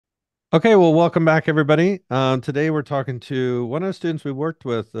Okay, well, welcome back, everybody. Today we're talking to one of the students we worked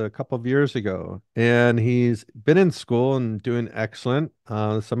with a couple of years ago, and he's been in school and doing excellent.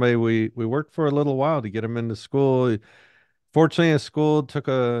 Somebody we worked for a little while to get him into school. Fortunately, his school took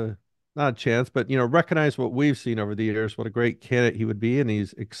a not a chance, but recognized what we've seen over the years, what a great candidate he would be, and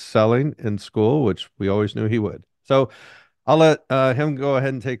he's excelling in school, which we always knew he would. So I'll let him go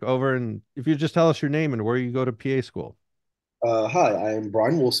ahead and take over, and if you just tell us your name and where you go to PA school. Hi, I am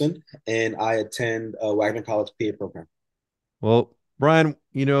Brian Wilson, and I attend Wagner College PA program. Well, Brian,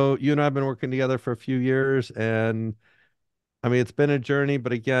 you and I have been working together for a few years, and I mean, it's been a journey,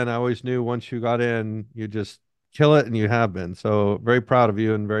 but again, I always knew once you got in, you just kill it, and you have been. So very proud of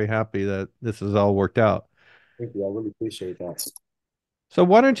you and very happy that this has all worked out. Thank you. I really appreciate that. So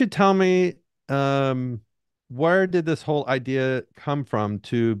why don't you tell me, um, where did this whole idea come from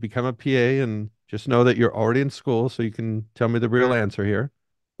to become a PA? And just know that you're already in school, so you can tell me the real answer here.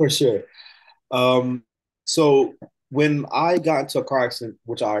 For sure. Um, so when I got into a car accident,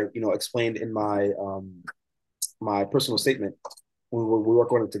 which I explained in my personal statement when we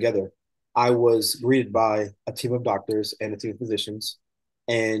worked on it together, I was greeted by a team of doctors and a team of physicians,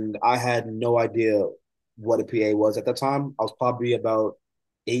 and I had no idea what a PA was at that time. I was probably about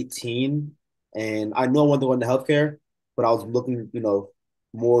 18, and I know I wanted to go into healthcare, but I was looking,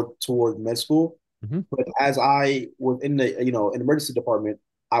 more toward med school. Hmm. But as I was in the, in the emergency department,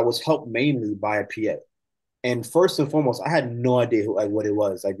 I was helped mainly by a PA. And first and foremost, I had no idea who, like what it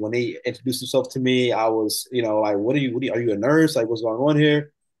was. Like when they introduced themselves to me, I was, like, are you a nurse? Like, what's going on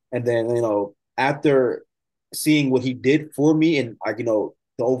here? And then, after seeing what he did for me and like, the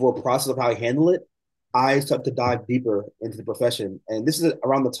overall process of how he handled it, I started to dive deeper into the profession. And this is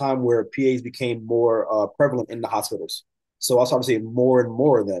around the time where PAs became more prevalent in the hospitals. So I started seeing more and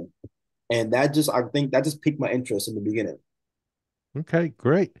more of them. And I think that just piqued my interest in the beginning. Okay,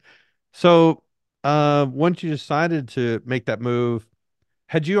 great. So, once you decided to make that move,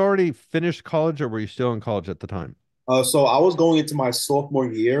 had you already finished college or were you still in college at the time? So I was going into my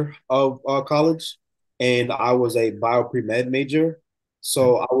sophomore year of college, and I was a bio pre-med major. Okay.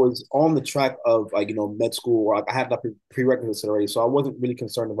 So I was on the track of like med school, or like, I had like prerequisites already. So I wasn't really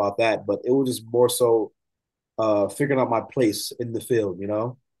concerned about that, but it was just more so figuring out my place in the field.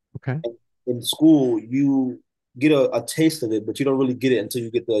 Okay. And in school, you get a taste of it, but you don't really get it until you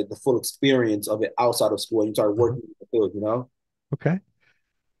get the full experience of it outside of school and you start Uh-huh. working in the field. Okay.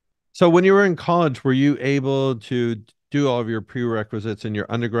 So when you were in college, were you able to do all of your prerequisites in your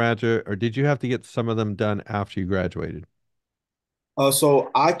undergraduate, or did you have to get some of them done after you graduated? So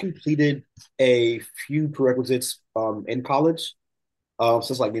I completed a few prerequisites in college. So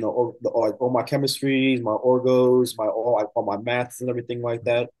it's like all my chemistries, my orgos, all my maths and everything like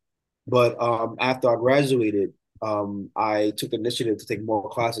that. But after I graduated, I took the initiative to take more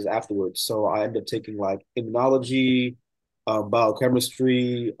classes afterwards. So I ended up taking like immunology,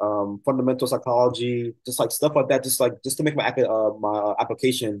 biochemistry, fundamental psychology, just like stuff like that, just to make my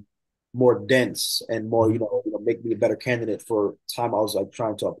application more dense and more, Mhm. make me a better candidate for time I was like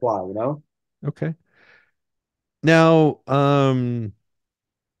trying to apply. Okay. Now,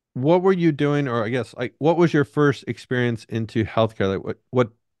 what were you doing, or I guess like what was your first experience into healthcare? Like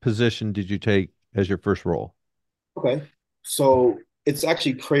what position did you take as your first role? Okay. So it's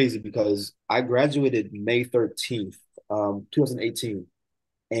actually crazy because I graduated May 13th, 2018,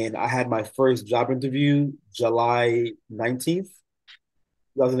 and I had my first job interview July 19th,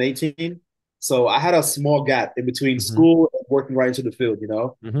 2018. So I had a small gap in between Hmm. school and working right into the field.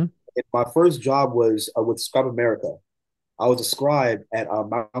 Hmm. And my first job was with Scribe America. I was a scribe at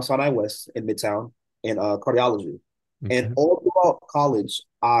Mount Sinai West in Midtown in cardiology. And Okay. all throughout college,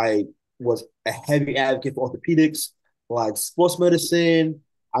 I was a heavy advocate for orthopedics, like sports medicine.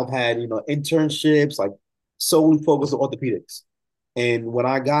 I've had, internships like solely focused on orthopedics. And when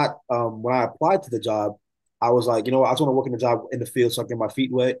I applied to the job, I was like, I just want to work in the job in the field so I can get my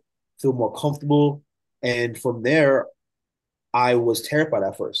feet wet, feel more comfortable. And from there, I was terrified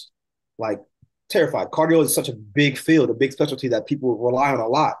at first, like terrified. Cardio is such a big field, a big specialty that people rely on a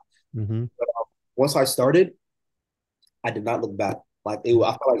lot. Hmm. Once I started, I did not look back. I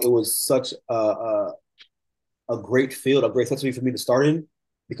felt like it was such a great field, a great specialty for me to start in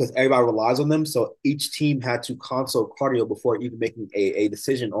because everybody relies on them. So each team had to consult cardio before even making a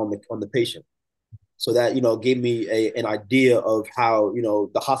decision on the patient. So that gave me an idea of how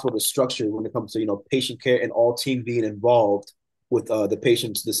the hospital is structured when it comes to patient care and all team being involved with the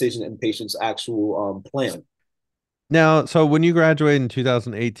patient's decision and patient's actual plan. Now, so when you graduated in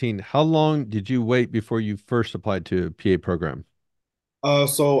 2018, how long did you wait before you first applied to a PA program?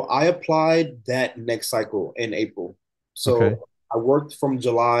 So I applied that next cycle in April. Okay. So I worked from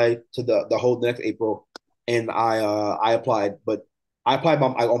July to the whole next April, and I applied, but I applied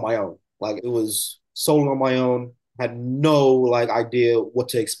on my own. Like it was solely on my own. Had no like idea what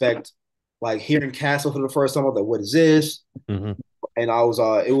to expect. Like hearing Castle for the first time, I was like, "What is this?" Hmm. And I was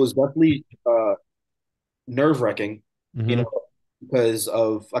it was definitely nerve wracking, you Hmm. know, because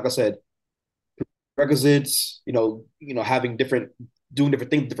of like I said, requisites, having doing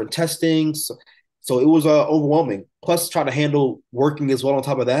different things, different testings. So it was overwhelming. Plus, trying to handle working as well on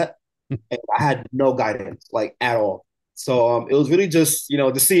top of that, and I had no guidance like at all. So it was really just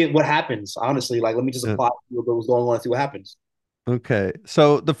to see what happens. Honestly, like let me just Yeah. apply what was going on and see what happens. Okay.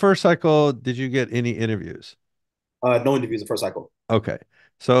 So the first cycle, did you get any interviews? No interviews the first cycle. Okay.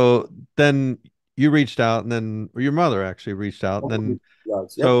 So then you reached out and then or your mother actually reached out and then Yep.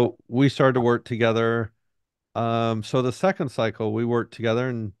 so we started to work together. So the second cycle we worked together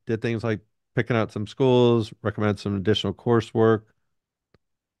and did things like picking out some schools, recommend some additional coursework.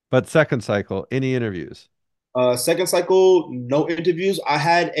 But second cycle, any interviews? Second cycle, no interviews. I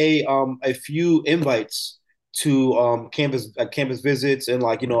had a few invites to campus visits and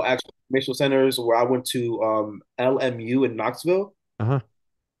like actual informational centers where I went to LMU in Knoxville. Uh-huh.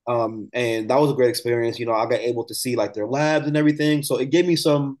 And that was a great experience. I got able to see like their labs and everything, so it gave me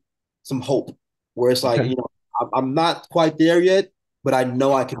some hope. Where it's like Okay. I'm not quite there yet, but I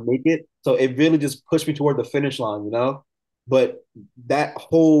know I can make it. So it really just pushed me toward the finish line. But that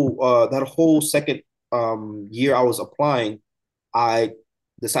whole second year I was applying, I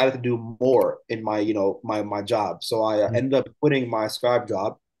decided to do more in my job. So I Mm-hmm. ended up quitting my scribe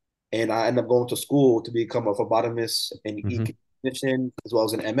job, and I ended up going to school to become a phlebotomist and Mm-hmm. clinician as well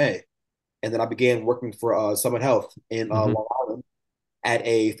as an MA. And then I began working for Summit Health in Mm-hmm. Long Island at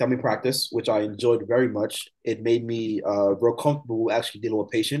a family practice, which I enjoyed very much. It made me real comfortable actually dealing with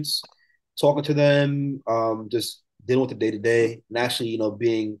patients, talking to them, just dealing with the day to day, and actually,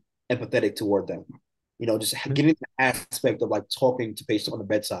 being empathetic toward them. Just Yeah, getting the aspect of like talking to patients on the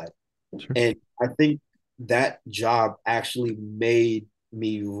bedside. sure. And I think that job actually made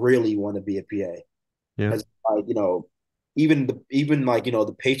me really want to be a PA Yeah. because like even like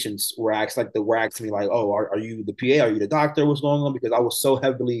the patients were asking me like, oh, are you the PA, are you the doctor, what's going on, because I was so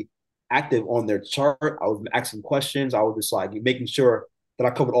heavily active on their chart. I was asking questions, I was just like making sure that I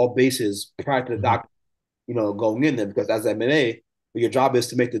covered all bases prior to the Mm-hmm. doctor going in there, because as an MMA your job is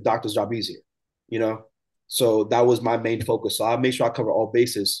to make the doctor's job easier you know so that was my main focus, so I made sure I cover all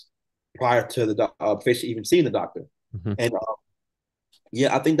bases prior to the patient even seeing the doctor. Mm-hmm. And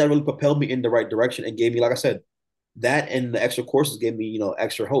yeah, I think that really propelled me in the right direction and gave me, like I said, that and the extra courses gave me,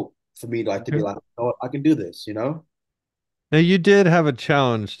 extra hope for me like to be Okay. like, oh, I can do this. Now you did have a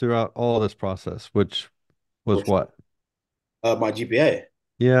challenge throughout all this process, which For was sure. what? My GPA.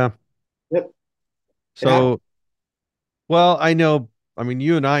 Yeah. Yep. It happened. So, well, I know, I mean,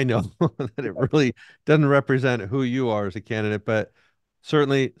 you and I know that it really doesn't represent who you are as a candidate, but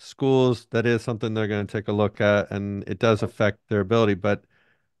certainly schools, that is something they're going to take a look at and it does affect their ability. But,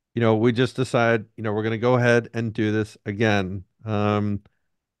 we just decided, we're going to go ahead and do this again.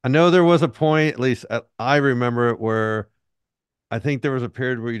 I know there was a point, at least I remember it, where I think there was a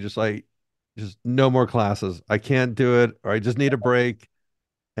period where you just like, just no more classes. I can't do it, or I just need a break.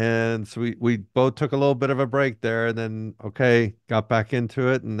 And so we both took a little bit of a break there, and then okay, got back into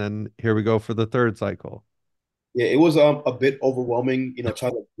it, and then here we go for the third cycle. Yeah, it was a bit overwhelming,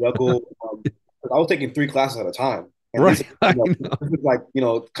 trying to juggle. 'Cause I was taking three classes at a time, and these Right, I know. this is like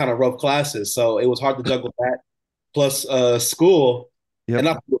kind of rough classes, so it was hard to juggle that plus school, and Yep.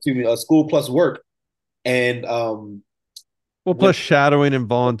 not excuse me, school plus work, and Well, when plus shadowing and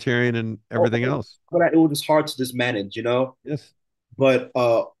volunteering and everything else. but it was just hard to just manage. Yes. But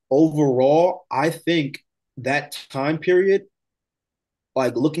overall, I think that time period,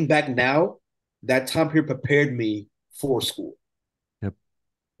 like looking back now, that time period prepared me for school. Yep.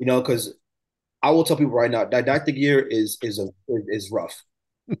 Because I will tell people right now, didactic year is rough.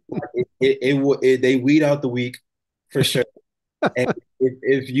 Like they weed out the weak for sure. And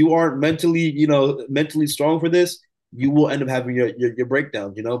if you aren't mentally strong for this, you will end up having your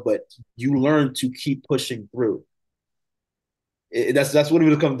breakdowns. But you learn to keep pushing through. That's what it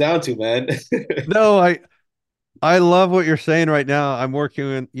will come down to, man. No, I love what you're saying right now. I'm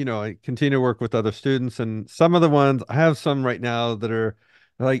working in, I continue to work with other students, and some of the ones I have some right now that are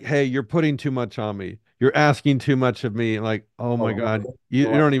like, hey, you're putting too much on me. You're asking too much of me. Like, oh my Oh, God, you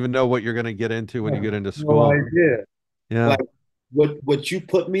no, don't even know what you're going to get into when you get into no school. idea. Yeah. Like what you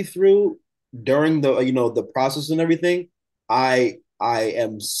put me through during the process and everything, I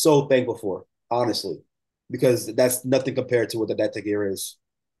am so thankful for, honestly, because that's nothing compared to what the data gear is.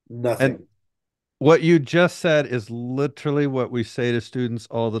 And Nothing. What you just said is literally what we say to students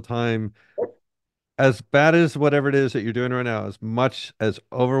all the time. As bad as whatever it is that you're doing right now, as much as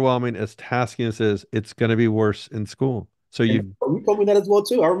overwhelming as tasking this is, it's going to be worse in school. So And you, you told me that as well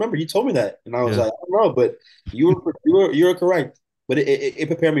too. I remember you told me that, and I was yeah. like, I don't know, but you were correct. But it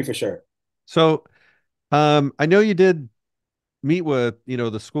prepared me for sure. So, I know you did meet with,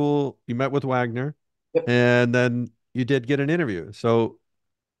 the school, you met with Wagner, Yep. and then you did get an interview. So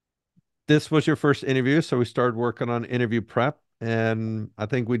this was your first interview. So we started working on interview prep, and I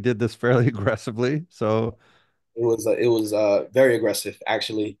think we did this fairly aggressively. So, It was very aggressive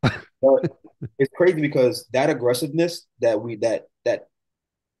actually. But it's crazy because that aggressiveness that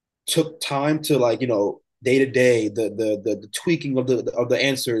took time to like day to day the tweaking of the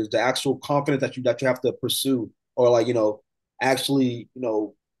answers, the actual confidence that you have to pursue or like actually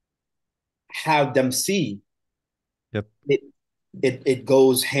have them see yep, it. It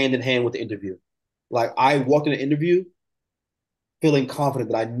goes hand in hand with the interview. Like I walked in an interview feeling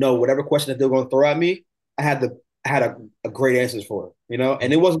confident that I know whatever question that they're going to throw at me, I had a great answers for it,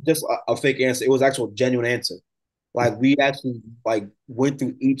 and it wasn't just a fake answer; it was actual genuine answer. Like we actually like went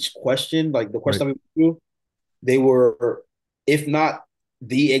through each question, like the right. question that we went through, they were, if not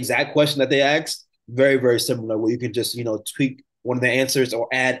the exact question that they asked, very very similar. Where you can just tweak one of the answers or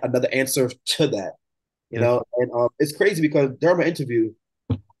add another answer to that, Yep, and it's crazy because during my interview,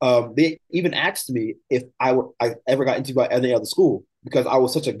 they even asked me if I ever got interviewed by any other school because I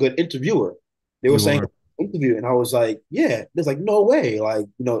was such a good interviewer. They were you saying are. interview, and I was like, yeah. There's like no way, like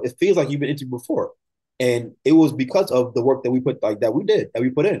it feels like you've been interviewed before, and it was because of the work that we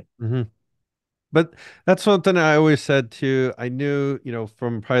put in. Hmm. But that's something I always said too. I knew,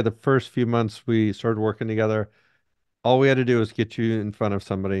 from probably the first few months we started working together, all we had to do was get you in front of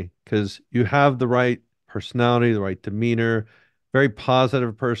somebody because you have the right personality, the right demeanor, very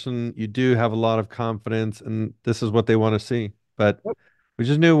positive person. You do have a lot of confidence, and this is what they want to see. But we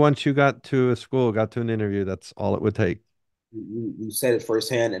just knew once you got to a school, got to an interview, that's all it would take. You said it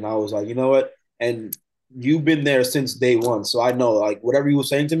firsthand, and I was like, you know what? And you've been there since day one, so I know like whatever you were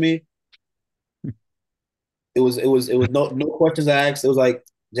saying to me, it was no questions asked. It was like,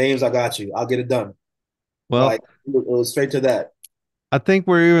 James, I got you. I'll get it done. Well, Like it was straight to that. I think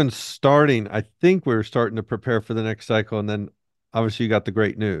we were starting to prepare for the next cycle, and then obviously you got the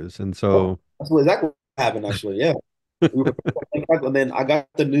great news. And Oh, so, that's what exactly what happened actually. Yeah. We were prepared for the next cycle, and then I got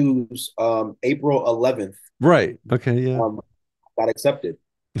the news April 11th. right. Okay. Yeah. Um, got accepted.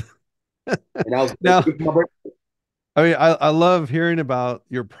 And that was Now, my birthday. I mean, I love hearing about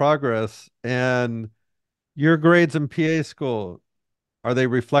your progress and your grades in PA school. Are they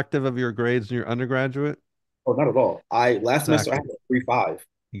reflective of your grades in your undergraduate? Oh, not at all. I last semester I had Exactly. a 3.5.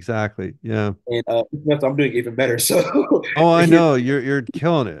 Exactly. Yeah. And this semester I'm doing even better. So Oh, I yeah, know. You're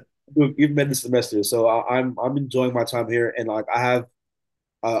killing it. I'm doing even better this semester. So I'm enjoying my time here, and like I have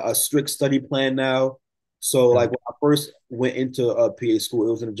a strict study plan now. So Yeah. like when I first went into PA school,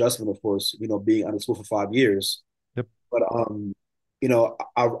 it was an adjustment, of course, being under school for 5 years. Yep. But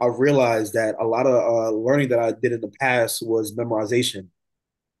I realized that a lot of learning that I did in the past was memorization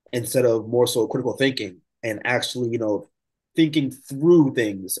instead of more so critical thinking and actually, thinking through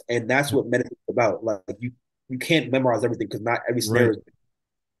things. And that's Yep. what medicine is about. Like you can't memorize everything because not every scenario Right. is,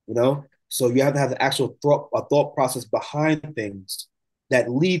 you know. So you have to have the actual thought process behind things that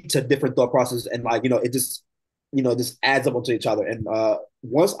lead to different thought processes, and like it just adds up onto each other. And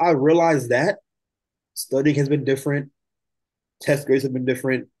once I realized that, studying has been different, test grades have been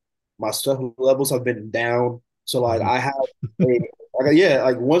different. My stress levels have been down. So like Mhm. I have a like yeah,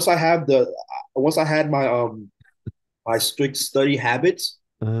 like once I had my strict study habits,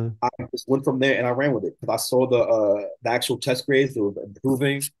 Uh, I just went from there and I ran with it because I saw the actual test grades that were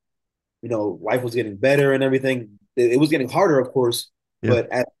improving. Life was getting better and everything. It was getting harder, of course, yeah.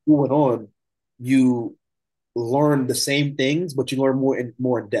 but as school went on, you learn the same things, but you learn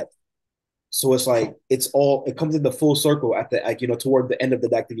more in depth. So it's like it comes in the full circle at the like toward the end of the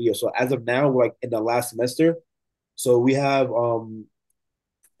academic year. So as of now, we're like in the last semester. So we have 4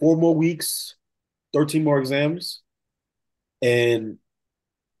 more weeks, 13 more exams, and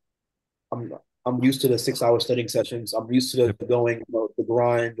I'm I'm used to the 6 hour studying sessions. I'm used to Yep. the going, the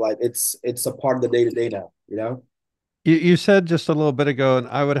grind. Like it's a part of the day to day now. You said just a little bit ago, and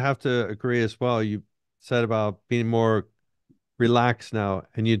I would have to agree as well. You said about being more relaxed now,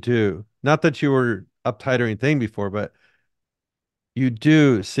 and you do. Not that you were uptight or anything before, but you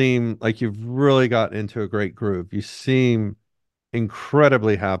do seem like you've really got into a great groove. You seem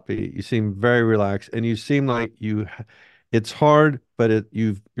incredibly happy. You seem very relaxed, and you seem like it's hard, but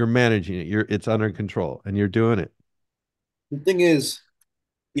you're managing it. It's under control, and you're doing it. The thing is,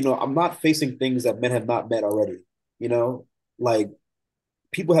 I'm not facing things that men have not met already. You know, like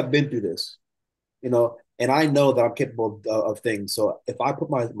people have been through this. And I know that I'm capable of things. So if I put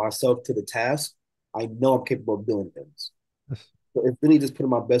myself to the task, I know I'm capable of doing things. Yes. So it's really just putting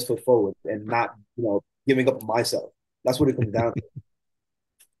my best foot forward and not, giving up on myself. That's what it comes down to.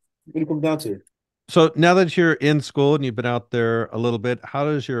 What it comes down to. So now that you're in school and you've been out there a little bit, how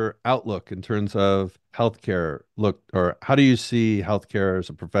does your outlook in terms of healthcare look, or how do you see healthcare as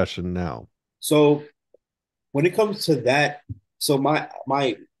a profession now? So when it comes to that, so my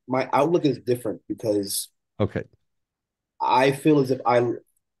outlook is different because Okay. I feel as if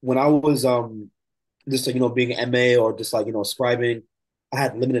when I was just like, being an MA or just like, scribing, I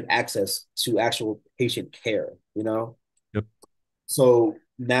had limited access to actual patient care, Yep. So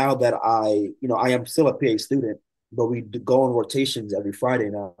now that I am still a PA student, but we go on rotations every Friday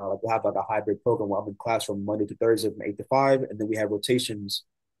now. Like we have like a hybrid program where I'm in class from Monday to Thursday from 8 to 5, and then we have rotations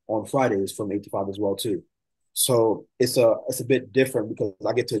on Fridays from 8 to 5 as well too. So it's a bit different because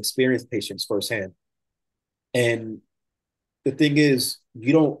I get to experience patients firsthand. And the thing is,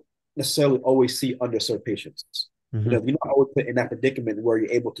 you don't necessarily always see underserved patients. Hmm. You're not always put in that predicament where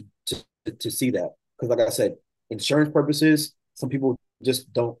you're able to see that. Because, like I said, insurance purposes, some people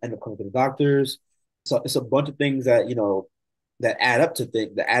just don't end up coming to the doctors. So it's a bunch of things that that add up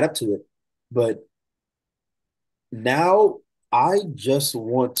to it. But now I just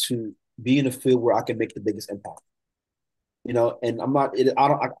want to be in a field where I can make the biggest impact. And I'm not. I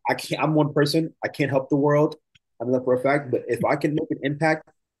don't. I can't. I'm one person. I can't help the world. I know that for a fact. But if I can make an impact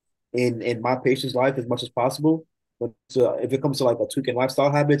in my patient's life as much as possible. But if it comes to like a tweaking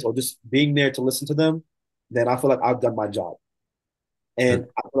lifestyle habits or just being there to listen to them, then I feel like I've done my job. Sure. And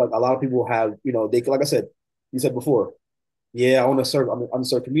I feel like a lot of people have, they like I said, you said before, yeah, I want to serve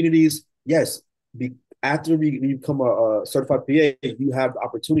underserved communities. Yes, after you become a certified PA, you have the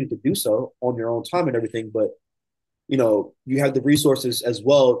opportunity to do so on your own time and everything. But you have the resources as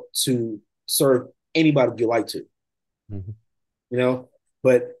well to serve anybody you like to. Hmm. you know.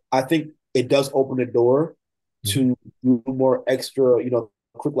 But I think it does open the door Hmm. to do more extra,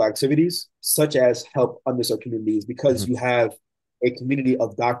 curricular activities, such as help underserved communities, Hmm. because you have a community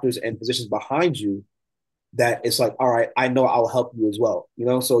of doctors and physicians behind you that it's like, all right, I know I'll help you as well.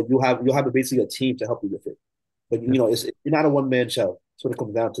 So you'll have basically a team to help you with it. But Yep. you're not a one man show. That's what it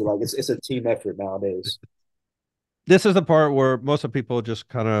comes down to. Like it's a team effort nowadays. This is the part where most of people just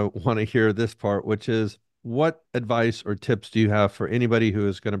kind of want to hear this part, which is what advice or tips do you have for anybody who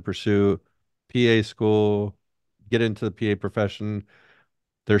is going to pursue PA school, get into the PA profession?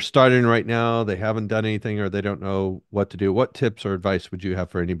 They're starting right now, they haven't done anything, or they don't know what to do. What tips or advice would you have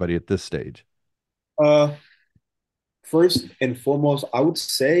for anybody at this stage? Uh, First and foremost, I would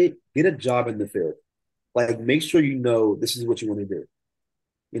say get a job in the field. Like make sure you know this is what you want to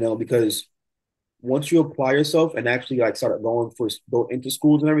do. Because once you apply yourself and actually like start go into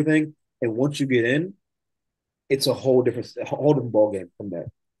schools and everything, and once you get in, it's a whole different ball game from there.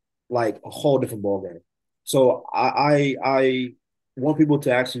 Like a whole different ball game. So I want people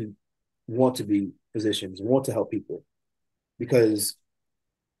to actually want to be physicians, want to help people because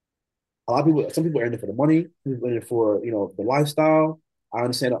a lot of people, some people are in it for the money, some people are in it for the lifestyle. I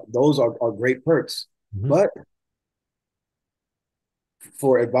understand those are great perks, Hmm. but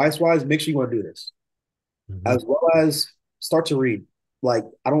for advice wise, make sure you want to do this. Hmm. As well as start to read. Like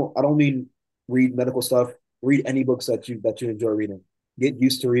I don't mean read medical stuff. Read any books that you enjoy reading. Get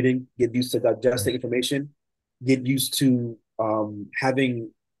used to reading. Get used to digesting information. Get used to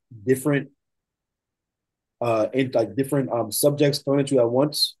having different different subjects thrown at you at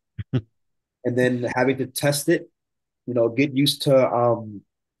once, and then having to test it. Get used to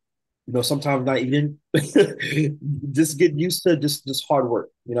sometimes not eating. Just get used to just hard work.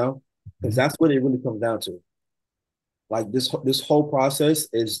 Because Hmm. that's what it really comes down to. Like this whole process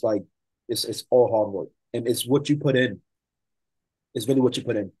is like it's all hard work, and it's what you put in. It's really what you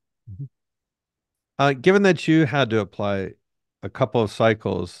put in. Given that you had to apply a couple of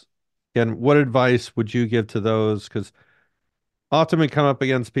cycles, and what advice would you give to those? Because often we come up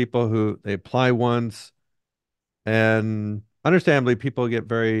against people who they apply once, and understandably, people get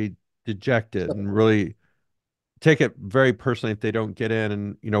very dejected and really take it very personally if they don't get in,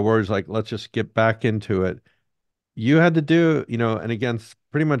 and words like, let's just get back into it. You had to do, and against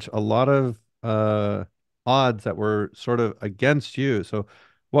pretty much a lot of odds that were sort of against you. So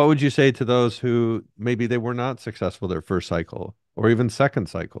what would you say to those who maybe they were not successful their first cycle or even second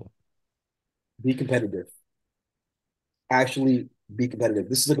cycle? Be competitive. Actually, be competitive.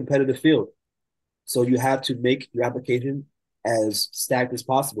 This is a competitive field, so you have to make your application as stacked as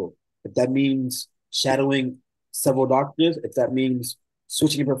possible. If that means shadowing several doctors, if that means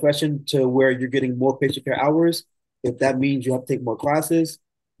switching your profession to where you're getting more patient care hours, if that means you have to take more classes,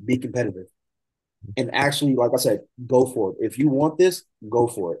 be competitive. And actually, like I said, go for it. If you want this, go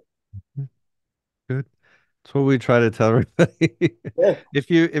for it. Good. That's what we try to tell everybody. Yeah, If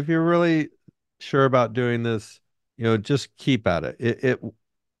you're really sure about doing this, just keep at it.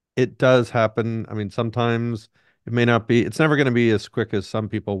 It does happen. I mean, sometimes it may not be, it's never going to be as quick as some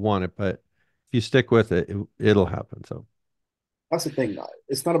people want it, but if you stick with it, it'll happen. So, that's the thing.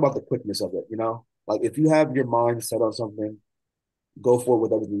 It's not about the quickness of it, you know? Like if you have your mind set on something, go for it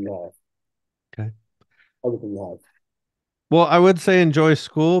with everything you have. okay. Everything you have. Well, I would say enjoy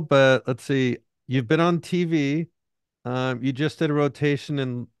school, but let's see. You've been on TV. You just did a rotation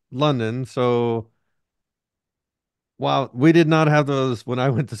in London. So, wow, we did not have those when I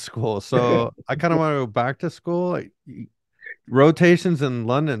went to school. So I kind of want to go back to school. Rotations in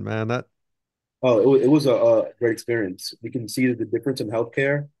London, man. That, Oh, it was a great experience. We can see the difference in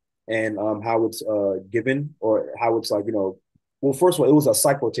healthcare and how it's given or how it's like, well, first of all, it was a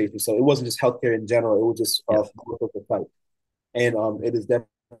psych rotation. So it wasn't just healthcare in general. It was just yes. medical type. And it has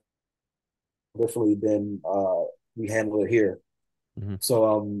definitely been we handle it here. Hmm. So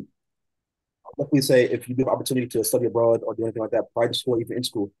I'll definitely say if you get an opportunity to study abroad or do anything like that, private school, even in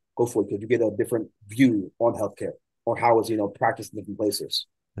school, go for it because you get a different view on healthcare or how it's practiced in different places.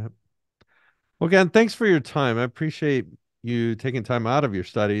 Yep. Well, again, thanks for your time. I appreciate you taking time out of your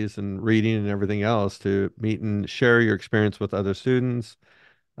studies and reading and everything else to meet and share your experience with other students.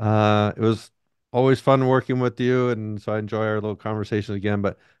 It was always fun working with you, and so I enjoy our little conversations again.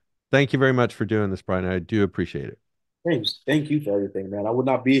 But thank you very much for doing this, Brian. I do appreciate it. James, thank you for everything, man. I would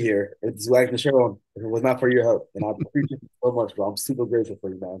not be here. It's Wagner Sharon if it was not for your help. And I appreciate you so much, bro. I'm super grateful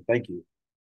for you, man. Thank you.